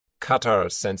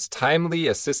Qatar sends timely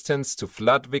assistance to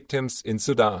flood victims in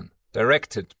Sudan.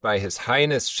 Directed by His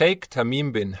Highness Sheikh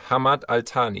Tamim bin Hamad Al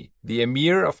Thani, the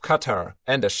Emir of Qatar,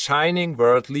 and a Shining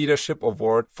World Leadership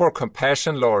Award for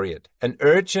Compassion Laureate, an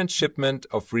urgent shipment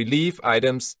of relief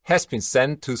items has been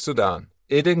sent to Sudan.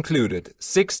 It included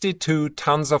 62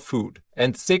 tons of food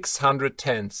and 600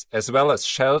 tents, as well as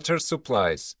shelter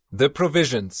supplies. The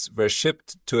provisions were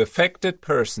shipped to affected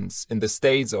persons in the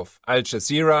states of Al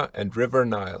Jazeera and River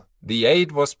Nile. The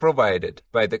aid was provided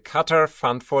by the Qatar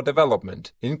Fund for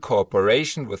Development in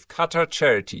cooperation with Qatar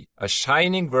Charity, a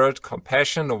Shining World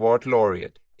Compassion Award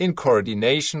laureate, in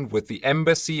coordination with the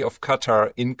Embassy of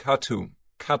Qatar in Khartoum.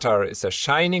 Qatar is a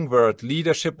Shining World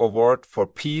Leadership Award for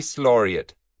Peace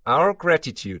laureate. Our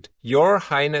gratitude, Your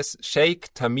Highness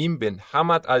Sheikh Tamim bin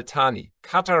Hamad Al Thani,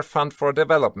 Qatar Fund for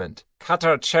Development,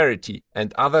 Qatar Charity,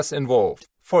 and others involved,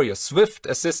 for your swift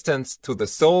assistance to the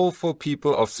soulful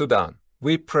people of Sudan.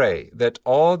 We pray that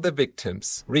all the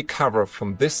victims recover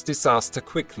from this disaster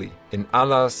quickly in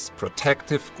Allah's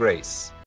protective grace.